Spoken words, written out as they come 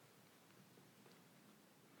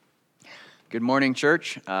Good morning,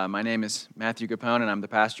 church. My name is Matthew Capone, and I'm the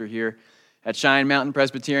pastor here at Cheyenne Mountain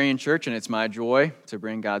Presbyterian Church, and it's my joy to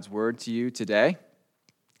bring God's Word to you today.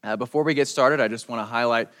 Before we get started, I just want to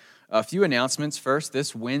highlight a few announcements. First,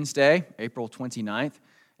 this Wednesday, April 29th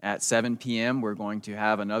at 7 p.m., we're going to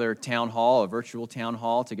have another town hall, a virtual town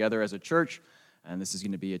hall together as a church, and this is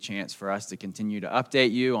going to be a chance for us to continue to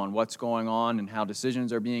update you on what's going on and how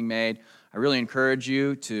decisions are being made. I really encourage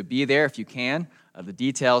you to be there if you can. The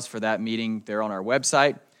details for that meeting, they're on our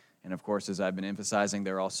website. And of course, as I've been emphasizing,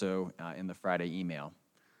 they're also in the Friday email.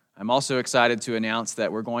 I'm also excited to announce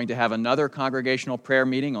that we're going to have another congregational prayer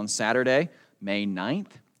meeting on Saturday, May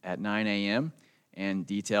 9th at 9 a.m. And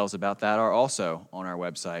details about that are also on our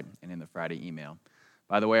website and in the Friday email.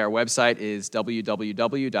 By the way, our website is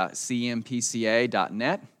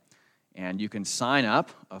www.cmpca.net. And you can sign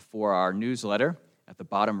up for our newsletter at the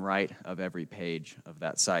bottom right of every page of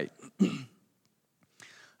that site.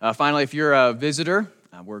 Finally, if you're a visitor,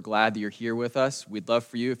 we're glad that you're here with us. We'd love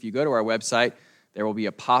for you, if you go to our website, there will be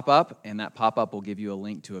a pop-up, and that pop-up will give you a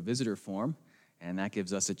link to a visitor form, and that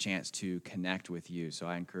gives us a chance to connect with you, so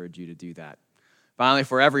I encourage you to do that. Finally,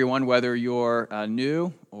 for everyone, whether you're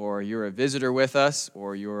new or you're a visitor with us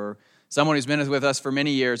or you're someone who's been with us for many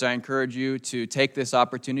years, I encourage you to take this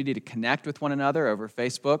opportunity to connect with one another over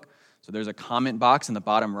Facebook. So there's a comment box in the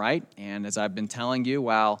bottom right, and as I've been telling you,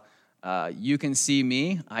 while you can see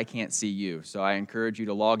me, I can't see you. So I encourage you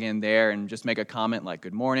to log in there and just make a comment like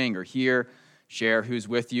good morning or here, share who's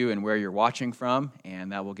with you and where you're watching from,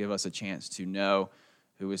 and that will give us a chance to know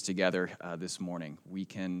who is together this morning. We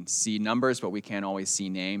can see numbers, but we can't always see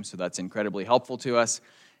names, so that's incredibly helpful to us,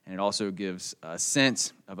 and it also gives a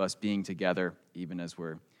sense of us being together even as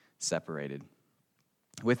we're separated.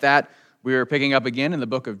 With that, we're picking up again in the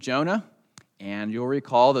book of Jonah, and you'll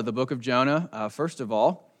recall that the book of Jonah, first of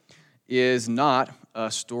all, is not a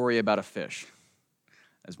story about a fish.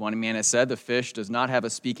 As one man has said, the fish does not have a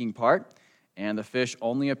speaking part, and the fish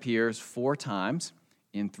only appears 4 times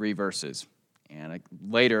in 3 verses. And a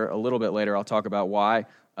little bit later, I'll talk about why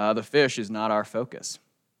the fish is not our focus.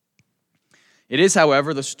 It is,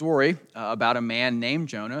 however, the story about a man named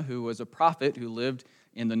Jonah who was a prophet who lived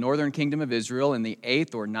in the northern kingdom of Israel in the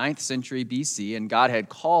 8th or 9th century BC, and God had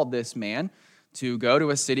called this man to go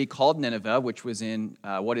to a city called Nineveh, which was in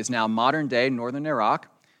what is now modern-day northern Iraq,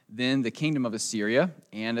 then the kingdom of Assyria.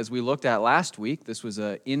 And as we looked at last week, this was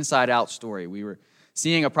an inside-out story. We were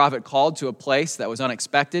seeing a prophet called to a place that was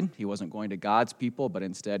unexpected. He wasn't going to God's people, but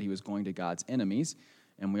instead he was going to God's enemies.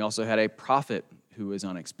 And we also had a prophet who was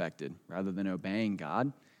unexpected. Rather than obeying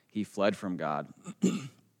God, he fled from God.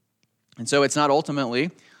 And so it's not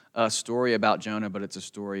ultimately a story about Jonah, but it's a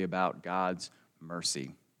story about God's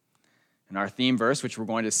mercy. And our theme verse, which we're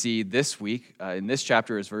going to see this week in this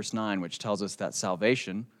chapter, is verse 9, which tells us that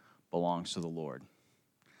salvation belongs to the Lord.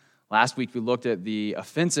 Last week, we looked at the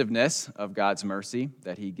offensiveness of God's mercy,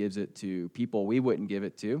 that he gives it to people we wouldn't give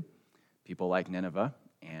it to, people like Nineveh,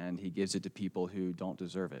 and he gives it to people who don't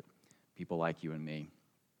deserve it, people like you and me.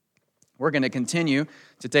 We're going to continue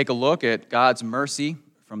to take a look at God's mercy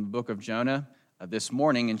from the book of Jonah this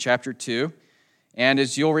morning in chapter 2. And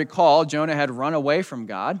as you'll recall, Jonah had run away from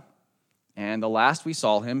God. And the last we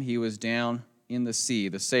saw him, he was down in the sea.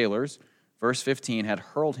 The sailors, verse 15, had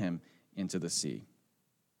hurled him into the sea.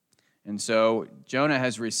 And so Jonah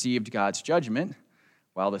has received God's judgment,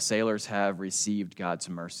 while the sailors have received God's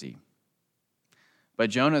mercy. But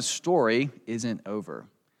Jonah's story isn't over.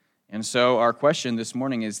 And so our question this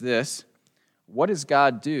morning is this: what does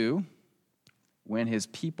God do when his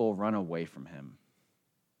people run away from him?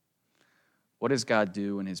 What does God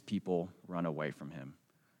do when his people run away from him?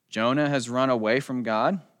 Jonah has run away from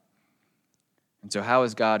God, and so how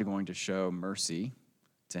is God going to show mercy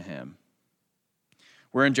to him?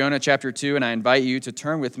 We're in Jonah chapter 2, and I invite you to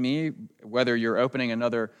turn with me, whether you're opening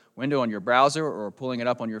another window on your browser or pulling it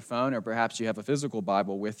up on your phone, or perhaps you have a physical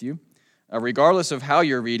Bible with you. Regardless of how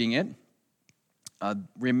you're reading it,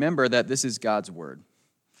 remember that this is God's word.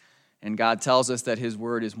 And God tells us that his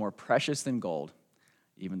word is more precious than gold,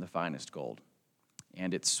 even the finest gold.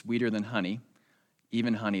 And it's sweeter than honey,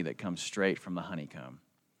 even honey that comes straight from the honeycomb.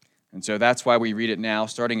 And so that's why we read it now,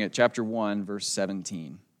 starting at chapter 1, verse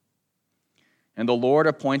 17. And the Lord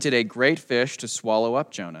appointed a great fish to swallow up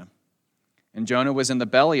Jonah. And Jonah was in the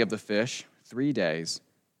belly of the fish 3 days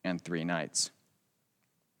and 3 nights.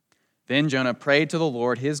 Then Jonah prayed to the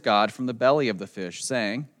Lord his God from the belly of the fish,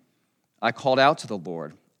 saying, I called out to the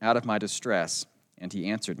Lord out of my distress, and he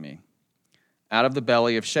answered me. Out of the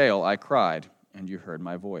belly of Sheol I cried, and you heard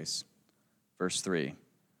my voice. Verse 3,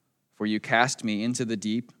 for you cast me into the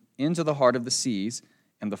deep, into the heart of the seas,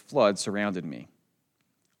 and the flood surrounded me.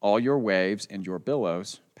 All your waves and your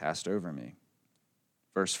billows passed over me.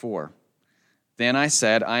 Verse 4, then I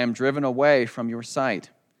said, I am driven away from your sight,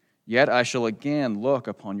 yet I shall again look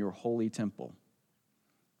upon your holy temple.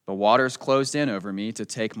 The waters closed in over me to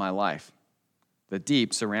take my life. The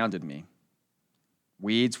deep surrounded me.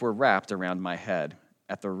 Weeds were wrapped around my head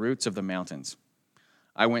at the roots of the mountains.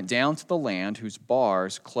 I went down to the land whose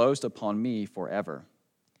bars closed upon me forever.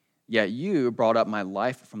 Yet you brought up my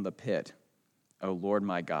life from the pit, O Lord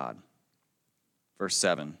my God. Verse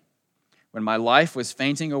 7, when my life was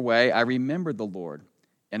fainting away, I remembered the Lord,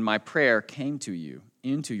 and my prayer came to you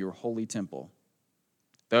into your holy temple.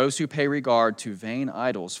 Those who pay regard to vain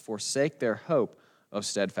idols forsake their hope of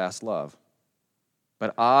steadfast love.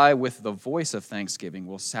 But I, with the voice of thanksgiving,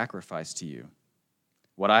 will sacrifice to you.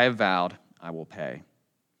 What I have vowed, I will pay.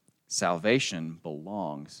 Salvation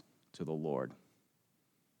belongs to the Lord.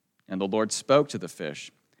 And the Lord spoke to the fish,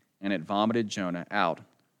 and it vomited Jonah out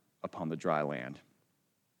upon the dry land.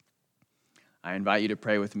 I invite you to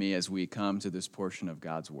pray with me as we come to this portion of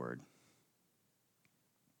God's word.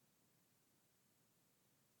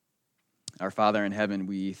 Our Father in heaven,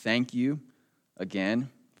 we thank you again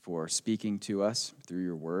for speaking to us through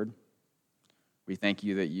your word. We thank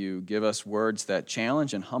you that you give us words that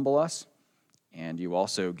challenge and humble us, and you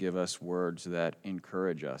also give us words that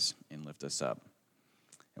encourage us and lift us up.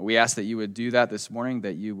 And we ask that you would do that this morning,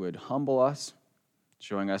 that you would humble us,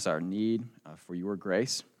 showing us our need for your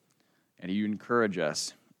grace, and you encourage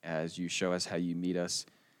us as you show us how you meet us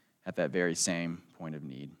at that very same point of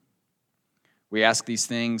need. We ask these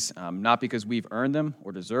things not because we've earned them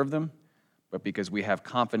or deserved them, but because we have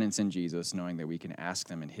confidence in Jesus, knowing that we can ask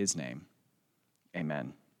them in his name.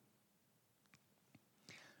 Amen.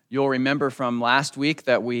 You'll remember from last week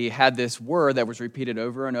that we had this word that was repeated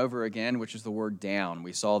over and over again, which is the word down.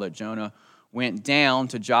 We saw that Jonah went down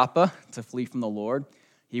to Joppa to flee from the Lord.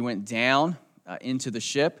 He went down into the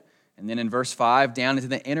ship, and then in verse 5, down into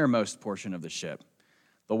the innermost portion of the ship.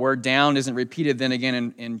 The word down isn't repeated then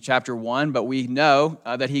again in chapter 1, but we know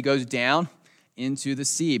that he goes down into the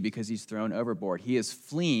sea because he's thrown overboard. He is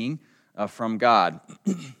fleeing from God.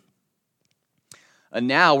 And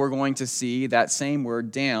now we're going to see that same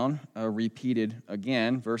word down repeated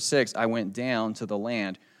again. Verse 6, I went down to the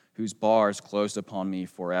land whose bars closed upon me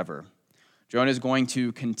forever. Jonah is going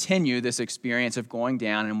to continue this experience of going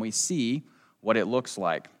down, and we see what it looks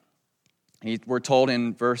like. We're told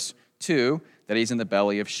in verse 2 that he's in the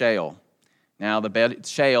belly of Sheol. Now,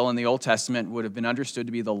 Sheol in the Old Testament would have been understood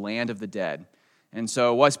to be the land of the dead. And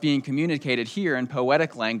so what's being communicated here in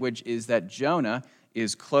poetic language is that Jonah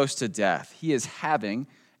is close to death. He is having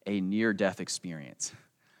a near-death experience.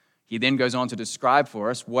 He then goes on to describe for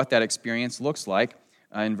us what that experience looks like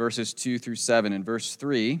in verses 2 through 7. In verse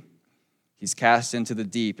 3, he's cast into the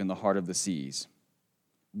deep in the heart of the seas.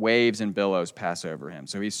 Waves and billows pass over him.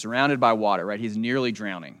 So he's surrounded by water, right? He's nearly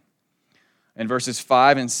drowning. In verses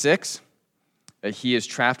 5 and 6, he is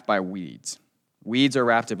trapped by weeds. Weeds are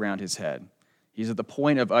wrapped around his head. He's at the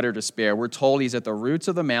point of utter despair. We're told he's at the roots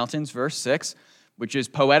of the mountains, verse 6, which is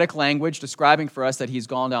poetic language describing for us that he's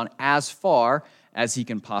gone down as far as he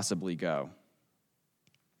can possibly go.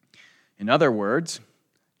 In other words,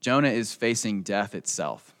 Jonah is facing death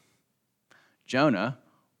itself. Jonah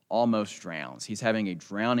almost drowns. He's having a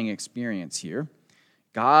drowning experience here.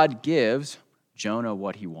 God gives Jonah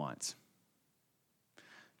what he wants.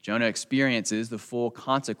 Jonah experiences the full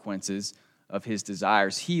consequences of his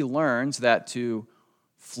desires. He learns that to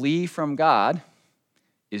flee from God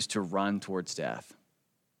is to run towards death.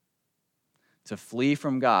 To flee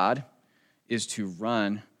from God is to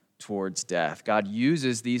run towards death. God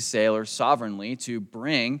uses these sailors sovereignly to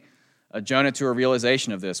bring Jonah to a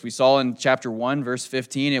realization of this. We saw in chapter 1, verse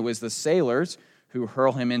 15, it was the sailors who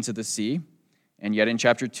hurl him into the sea. And yet in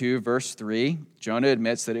chapter 2, verse 3, Jonah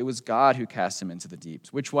admits that it was God who cast him into the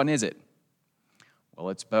deeps. Which one is it? Well,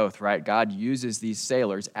 it's both, right? God uses these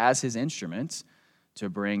sailors as his instruments to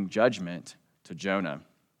bring judgment to Jonah.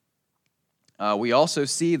 We also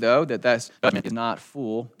see, though, that that judgment is not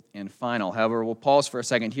full and final. However, we'll pause for a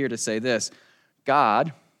second here to say this.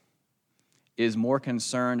 God is more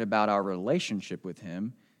concerned about our relationship with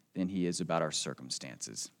him than he is about our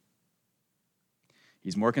circumstances.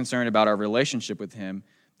 He's more concerned about our relationship with him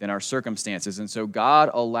than our circumstances. And so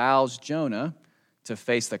God allows Jonah to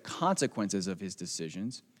face the consequences of his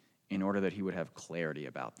decisions in order that he would have clarity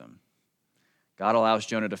about them. God allows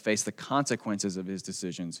Jonah to face the consequences of his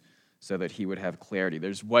decisions so that he would have clarity.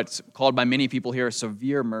 There's what's called by many people here a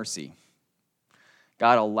severe mercy.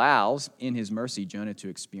 God allows, in his mercy, Jonah to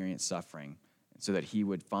experience suffering so that he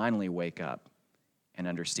would finally wake up and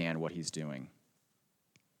understand what he's doing.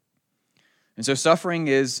 And so suffering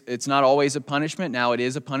it's not always a punishment. Now, it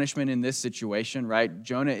is a punishment in this situation, right?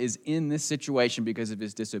 Jonah is in this situation because of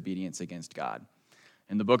his disobedience against God.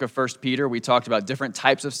 In the book of 1 Peter, we talked about different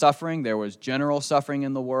types of suffering. There was general suffering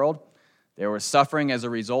in the world. There was suffering as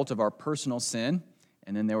a result of our personal sin.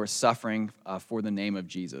 And then there was suffering for the name of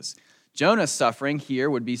Jesus. Jonah's suffering here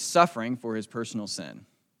would be suffering for his personal sin.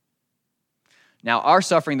 Now, our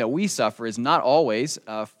suffering that we suffer is not always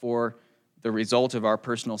for the result of our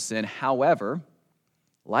personal sin. However,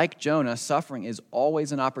 like Jonah, suffering is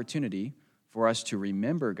always an opportunity for us to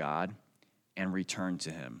remember God and return to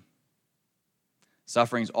him.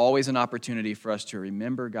 Suffering is always an opportunity for us to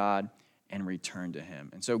remember God and return to him.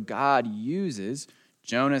 And so God uses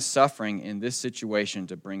Jonah's suffering in this situation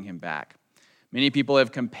to bring him back. Many people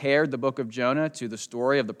have compared the book of Jonah to the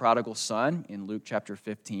story of the prodigal son in Luke chapter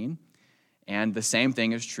 15. And the same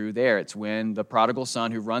thing is true there. It's when the prodigal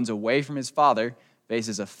son who runs away from his father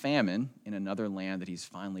faces a famine in another land that he's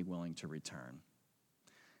finally willing to return.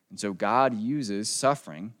 And so God uses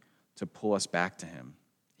suffering to pull us back to him.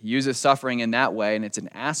 He uses suffering in that way, and it's an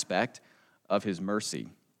aspect of his mercy.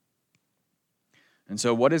 And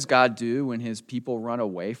so what does God do when his people run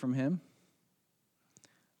away from him?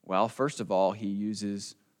 Well, first of all, he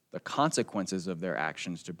uses the consequences of their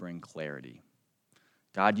actions to bring clarity.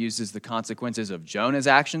 God uses the consequences of Jonah's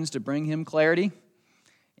actions to bring him clarity,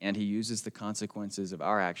 and he uses the consequences of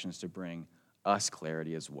our actions to bring us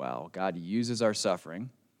clarity as well. God uses our suffering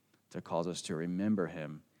to cause us to remember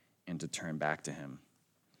him and to turn back to him.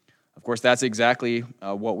 Of course, that's exactly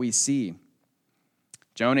what we see.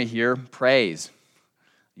 Jonah here prays.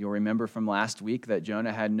 You'll remember from last week that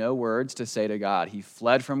Jonah had no words to say to God. He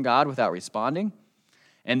fled from God without responding.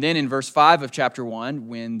 And then in verse 5 of chapter 1,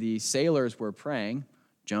 when the sailors were praying,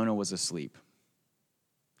 Jonah was asleep.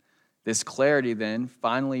 This clarity then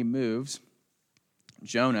finally moves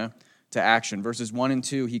Jonah to action. Verses 1 and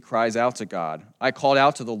 2, he cries out to God. I called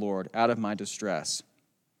out to the Lord out of my distress.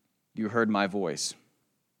 You heard my voice.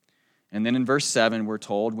 And then in verse 7, we're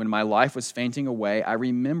told, when my life was fainting away, I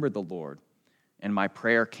remembered the Lord, and my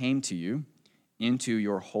prayer came to you into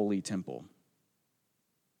your holy temple.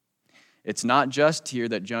 It's not just here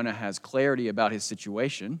that Jonah has clarity about his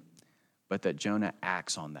situation, but that Jonah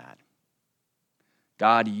acts on that.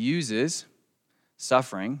 God uses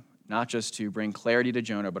suffering not just to bring clarity to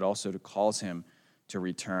Jonah, but also to cause him to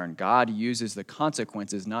return. God uses the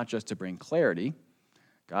consequences not just to bring clarity,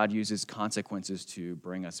 God uses consequences to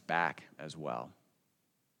bring us back as well.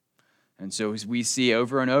 And so as we see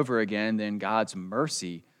over and over again, then God's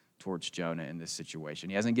mercy towards Jonah in this situation.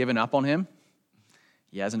 He hasn't given up on him.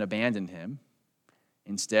 He hasn't abandoned him.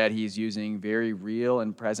 Instead, he's using very real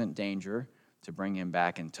and present danger to bring him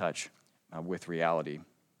back in touch with reality.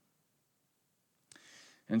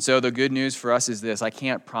 And so the good news for us is this. I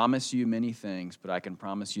can't promise you many things, but I can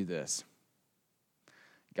promise you this.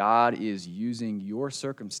 God is using your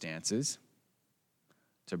circumstances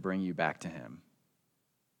to bring you back to him.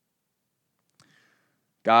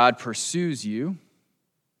 God pursues you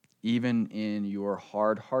even in your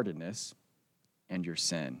hard-heartedness and your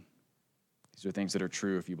sin. These are things that are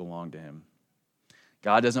true if you belong to him.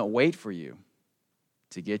 God doesn't wait for you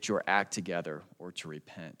to get your act together or to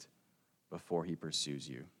repent before he pursues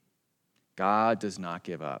you. God does not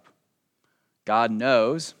give up. God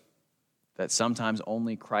knows that sometimes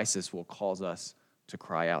only crisis will cause us to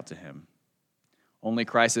cry out to him. Only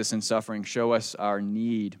crisis and suffering show us our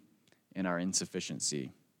need and our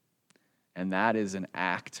insufficiency. And that is an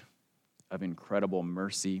act of incredible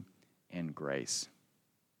mercy and grace.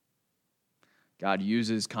 God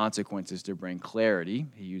uses consequences to bring clarity.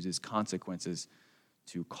 He uses consequences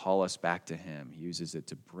to call us back to him. He uses it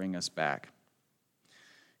to bring us back.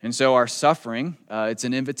 And so our suffering, it's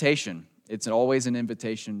an invitation. It's always an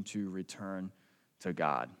invitation to return to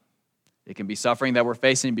God. It can be suffering that we're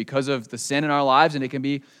facing because of the sin in our lives, and it can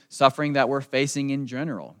be suffering that we're facing in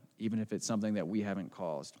general, even if it's something that we haven't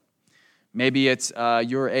caused. Maybe it's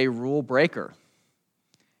you're a rule breaker,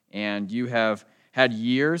 and you have had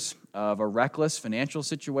years of a reckless financial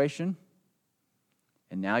situation,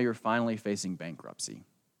 and now you're finally facing bankruptcy.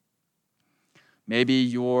 Maybe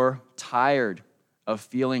you're tired of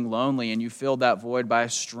feeling lonely, and you filled that void by a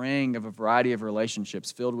string of a variety of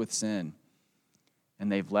relationships filled with sin,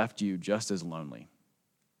 and they've left you just as lonely.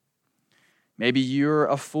 Maybe you're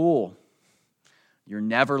a fool. You're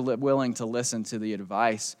never willing to listen to the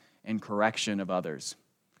advice and correction of others,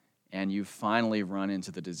 and you've finally run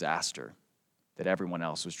into the disaster that everyone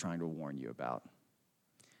else was trying to warn you about.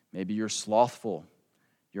 Maybe you're slothful.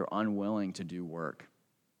 You're unwilling to do work,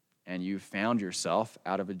 and you've found yourself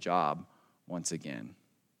out of a job once again.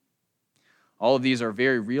 All of these are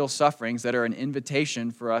very real sufferings that are an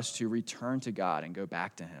invitation for us to return to God and go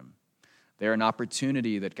back to Him. They're an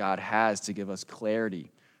opportunity that God has to give us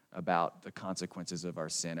clarity about the consequences of our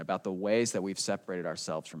sin, about the ways that we've separated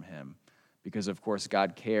ourselves from Him. Because, of course,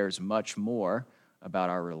 God cares much more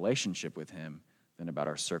about our relationship with Him than about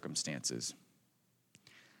our circumstances.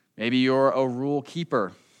 Maybe you're a rule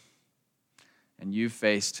keeper, and you've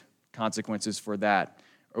faced consequences for that.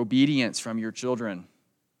 Obedience from your children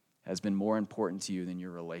has been more important to you than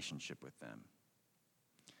your relationship with them.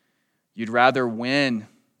 You'd rather win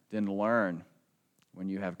than learn when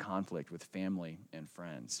you have conflict with family and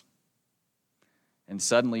friends. And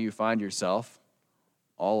suddenly you find yourself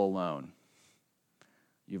all alone.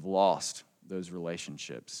 You've lost those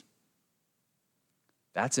relationships.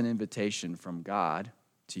 That's an invitation from God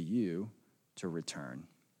to you to return.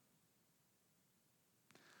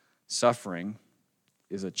 Suffering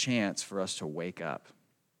is a chance for us to wake up.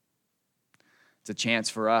 It's a chance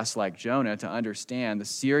for us, like Jonah, to understand the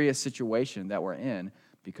serious situation that we're in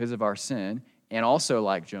because of our sin, and also,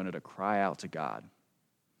 like Jonah, to cry out to God,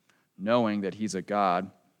 knowing that He's a God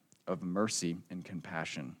of mercy and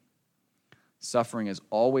compassion. Suffering is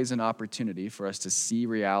always an opportunity for us to see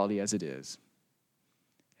reality as it is,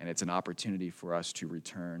 and it's an opportunity for us to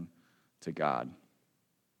return to God.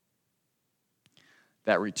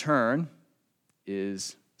 That return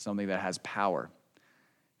is something that has power.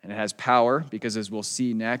 And it has power because, as we'll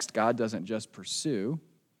see next, God doesn't just pursue,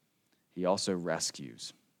 He also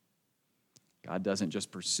rescues. God doesn't just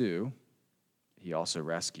pursue, He also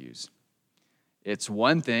rescues. It's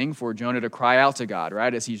one thing for Jonah to cry out to God,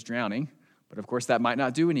 right, as he's drowning, but of course that might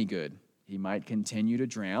not do any good. He might continue to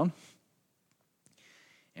drown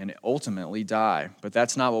and ultimately die. But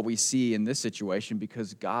that's not what we see in this situation,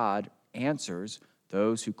 because God answers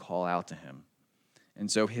those who call out to Him. And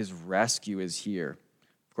so His rescue is here.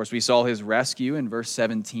 Of course, we saw His rescue in verse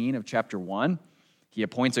 17 of chapter 1. He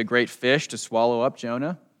appoints a great fish to swallow up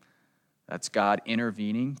Jonah. That's God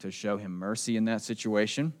intervening to show him mercy in that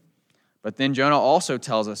situation. But then Jonah also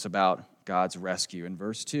tells us about God's rescue in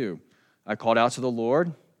verse 2. I called out to the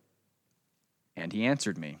Lord, and He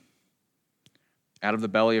answered me. Out of the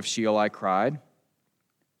belly of Sheol I cried,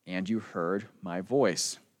 and you heard my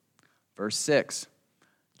voice. Verse 6.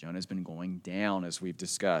 Jonah's been going down, as we've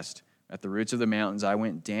discussed. At the roots of the mountains, I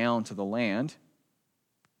went down to the land.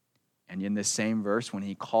 And in this same verse, when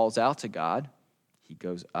he calls out to God, he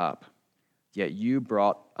goes up. Yet you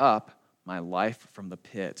brought up my life from the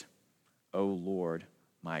pit, O Lord,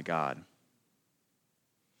 my God.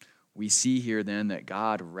 We see here then that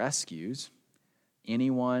God rescues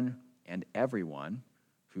anyone and everyone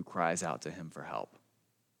who cries out to Him for help.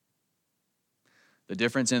 The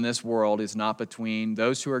difference in this world is not between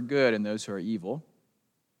those who are good and those who are evil.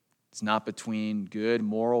 It's not between good,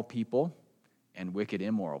 moral people and wicked,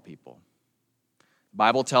 immoral people. The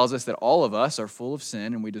Bible tells us that all of us are full of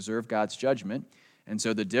sin and we deserve God's judgment. And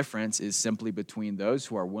so the difference is simply between those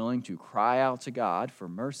who are willing to cry out to God for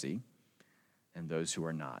mercy and those who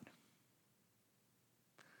are not.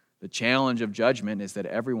 The challenge of judgment is that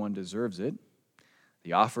everyone deserves it.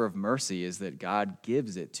 The offer of mercy is that God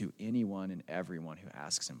gives it to anyone and everyone who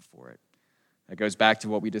asks Him for it. That goes back to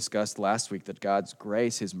what we discussed last week, that God's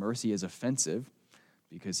grace, His mercy, is offensive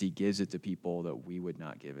because He gives it to people that we would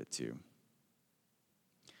not give it to.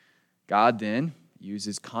 God then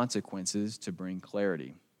uses consequences to bring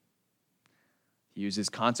clarity. He uses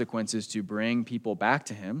consequences to bring people back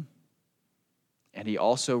to Him, and He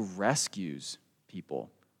also rescues people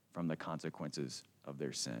from the consequences of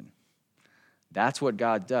their sin. That's what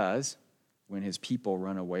God does when His people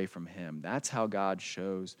run away from Him. That's how God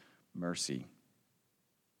shows mercy.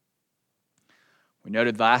 We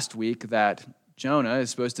noted last week that Jonah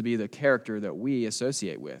is supposed to be the character that we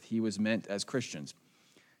associate with. He was meant as Christians.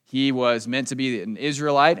 He was meant to be an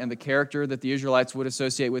Israelite and the character that the Israelites would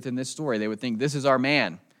associate with in this story. They would think, this is our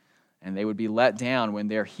man. And they would be let down when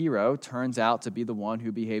their hero turns out to be the one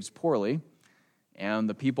who behaves poorly. And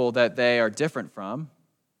the people that they are different from,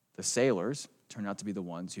 the sailors, turn out to be the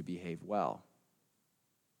ones who behave well.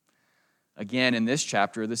 Again, in this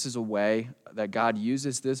chapter, this is a way that God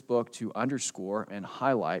uses this book to underscore and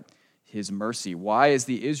highlight His mercy. Why is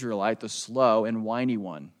the Israelite the slow and whiny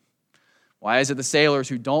one? Why is it the sailors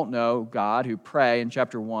who don't know God, who pray in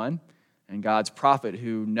chapter 1, and God's prophet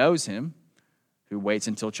who knows Him, who waits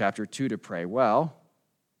until chapter 2 to pray? Well,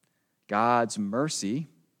 God's mercy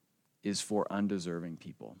is for undeserving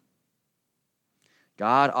people.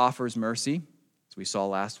 God offers mercy, as we saw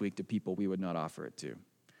last week, to people we would not offer it to.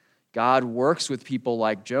 God works with people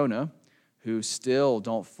like Jonah who still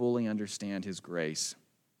don't fully understand His grace.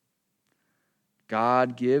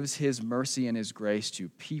 God gives his mercy and his grace to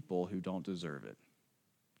people who don't deserve it.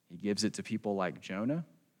 He gives it to people like Jonah,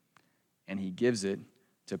 and he gives it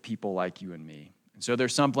to people like you and me. And so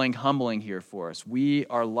there's something humbling here for us. We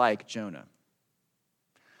are like Jonah.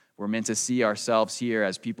 We're meant to see ourselves here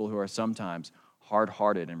as people who are sometimes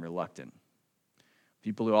hard-hearted and reluctant.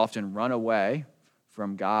 People who often run away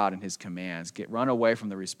from God and his commands, run away from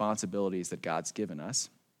the responsibilities that God's given us.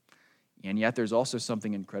 And yet there's also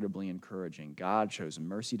something incredibly encouraging. God shows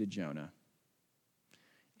mercy to Jonah,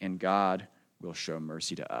 and God will show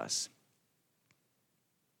mercy to us.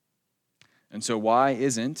 And so why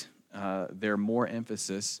isn't there more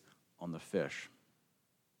emphasis on the fish?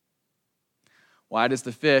 Why does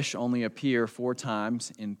the fish only appear 4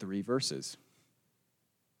 times in 3 verses?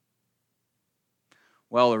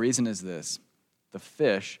 Well, the reason is this. The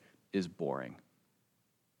fish is boring.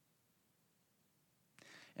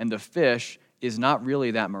 And the fish is not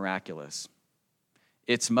really that miraculous.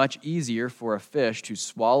 It's much easier for a fish to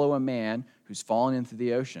swallow a man who's fallen into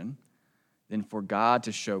the ocean than for God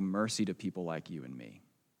to show mercy to people like you and me.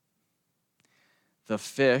 The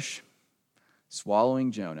fish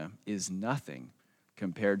swallowing Jonah is nothing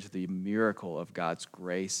compared to the miracle of God's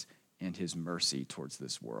grace and his mercy towards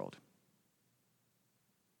this world.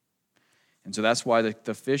 And so that's why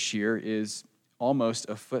the fish here is almost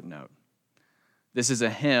a footnote. This is a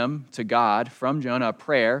hymn to God from Jonah, a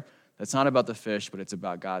prayer that's not about the fish, but it's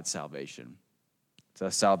about God's salvation. It's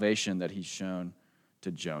a salvation that he's shown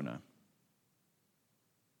to Jonah.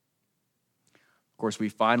 Of course, we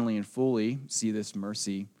finally and fully see this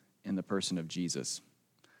mercy in the person of Jesus.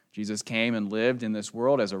 Jesus came and lived in this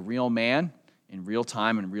world as a real man in real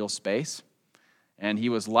time and real space. And he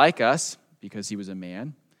was like us because he was a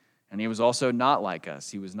man. And he was also not like us.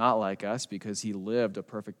 He was not like us because he lived a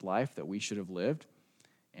perfect life that we should have lived.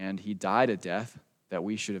 And he died a death that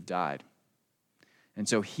we should have died. And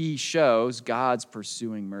so he shows God's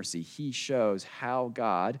pursuing mercy. He shows how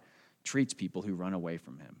God treats people who run away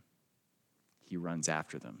from him. He runs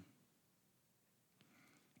after them.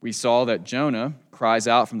 We saw that Jonah cries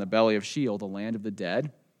out from the belly of Sheol, the land of the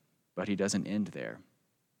dead, but he doesn't end there.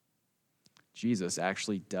 Jesus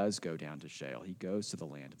actually does go down to Sheol. He goes to the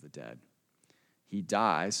land of the dead. He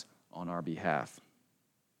dies on our behalf.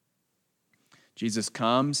 Jesus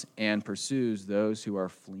comes and pursues those who are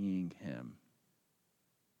fleeing him.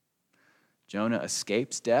 Jonah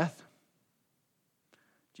escapes death.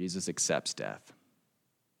 Jesus accepts death.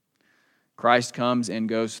 Christ comes and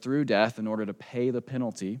goes through death in order to pay the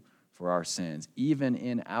penalty for our sins. Even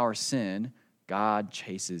in our sin, God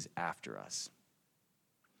chases after us.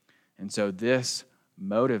 And so this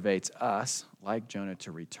motivates us, like Jonah,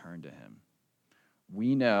 to return to him.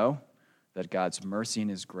 We know that God's mercy and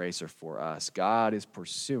his grace are for us. God is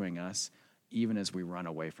pursuing us even as we run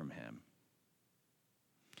away from him.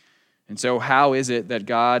 And so how is it that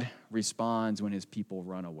God responds when his people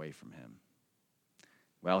run away from him?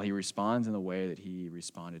 Well, he responds in the way that he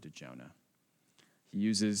responded to Jonah. He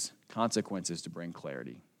uses consequences to bring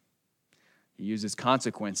clarity. He uses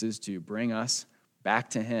consequences to bring us back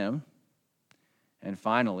to him. And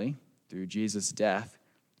finally, through Jesus' death,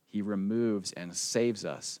 he removes and saves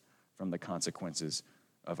us from the consequences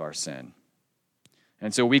of our sin.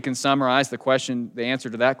 And so we can summarize the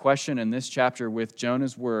answer to that question in this chapter with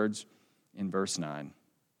Jonah's words in verse 9.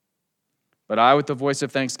 But I, with the voice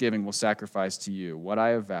of thanksgiving, will sacrifice to you. What I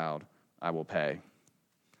have vowed, I will pay.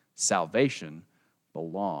 Salvation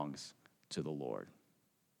belongs to the Lord.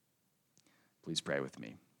 Please pray with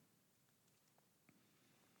me.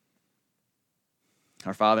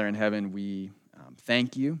 Our Father in heaven, we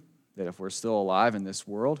thank you that if we're still alive in this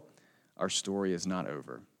world, our story is not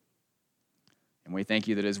over. And we thank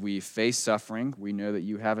you that as we face suffering, we know that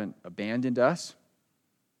you haven't abandoned us,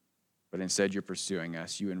 but instead you're pursuing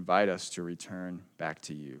us. You invite us to return back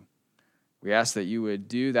to you. We ask that you would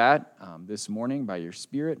do that this morning by your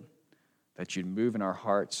Spirit, that you'd move in our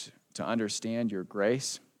hearts to understand your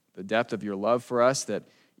grace, the depth of your love for us, that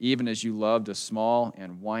even as you loved a small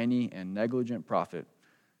and whiny and negligent prophet,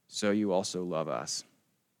 so you also love us.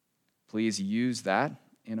 Please use that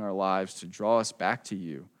in our lives to draw us back to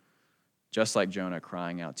you, just like Jonah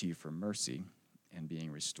crying out to you for mercy and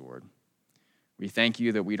being restored. We thank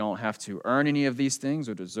you that we don't have to earn any of these things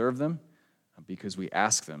or deserve them because we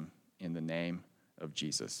ask them in the name of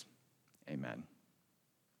Jesus. Amen.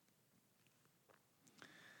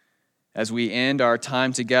 As we end our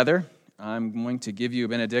time together, I'm going to give you a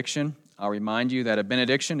benediction. I'll remind you that a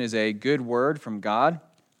benediction is a good word from God.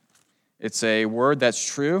 It's a word that's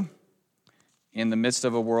true in the midst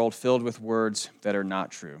of a world filled with words that are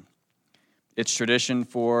not true. It's tradition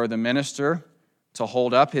for the minister to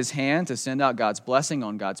hold up his hand to send out God's blessing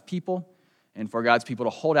on God's people, and for God's people to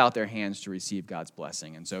hold out their hands to receive God's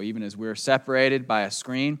blessing. And so even as we're separated by a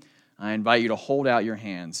screen, I invite you to hold out your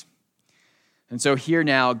hands. And so hear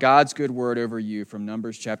now God's good word over you from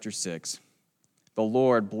Numbers chapter 6. The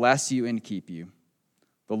Lord bless you and keep you.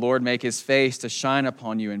 The Lord make his face to shine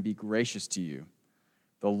upon you and be gracious to you.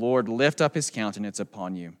 The Lord lift up his countenance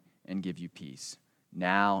upon you and give you peace,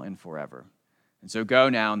 now and forever. And so go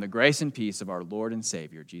now in the grace and peace of our Lord and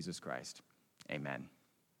Savior, Jesus Christ. Amen.